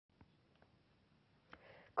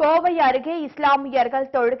கோவை அருகே இஸ்லாமியர்கள்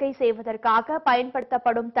தொழுகை செய்வதற்காக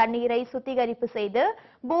பயன்படுத்தப்படும் தண்ணீரை சுத்திகரிப்பு செய்து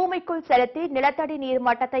பூமிக்குள் செலுத்தி நிலத்தடி நீர்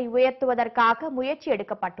மட்டத்தை உயர்த்துவதற்காக முயற்சி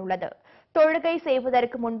எடுக்கப்பட்டுள்ளது. தொழுகை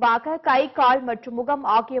செய்வதற்கு முன்பாக கை, கால் மற்றும் முகம்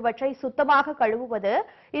ஆகியவற்றை சுத்தமாக கழுவுவது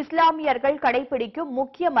இஸ்லாமியர்கள் கடைபிடிக்கும்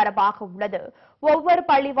முக்கிய மரபாக உள்ளது. ஒவ்வொரு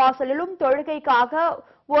பள்ளிவாசலிலும் தொழுகைக்காக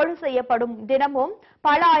ஒழு செய்யப்படும் தினமும்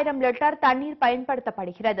பல ஆயிரம் லிட்டர் தண்ணீர்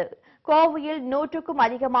பயன்படுத்தப்படுகிறது. கோவையில் 100க்கும்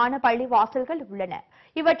அதிகமான பள்ளிவாசல்கள் உள்ளன.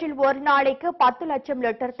 இவற்றில் ஒரு நாளைக்கு 10 லட்சம்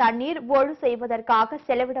லிட்டர் தண்ணீர் ஒழு செய்வதற்காக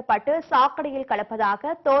செலவிடப்பட்டு சாக்கடையில்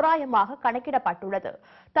கலப்பதாக தோராயமாக கணக்கிடப்பட்டுள்ளது.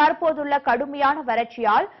 தற்போதுள்ள கடுமையான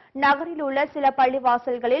வறட்சியால் நகரில் உள்ள சில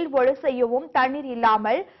பள்ளிவாசல்களில் ஒழு செய்யவும் தண்ணீர்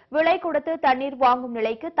இல்லாமல் விலை கொடுத்து தண்ணீர் வாங்கும்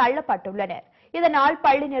நிலைக்கு தள்ளப்பட்டுள்ளனர். இதனால்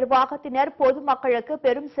பள்ளி நிர்வாகத்தினர் பொதுமக்களுக்கு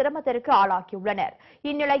பெரும் சிரமத்திற்கு ஆளாகியுள்ளனர்.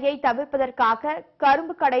 இந்நிலையை தவிர்ப்பதற்காக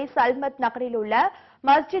கரும்புக்கடை சல்மத் நகரில் உள்ள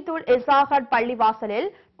மஸ்ஜிதுல் இசாஹட் பள்ளிவாசலில்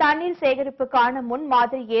தண்ணீர் சேகரிப்புக்கான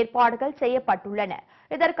முன்மாதிரி ஏற்பாடுகள் செய்யப்பட்டுள்ளன.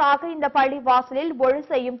 இதற்காக இந்த பள்ளிவாசலில் ஒழு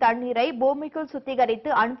செய்யும் தண்ணீரை பூமிக்குள்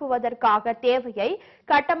சுத்திகரித்து அனுப்புவதற்காக தேவையை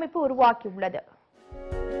கட்டமைப்பு உருவாக்கியுள்ளது.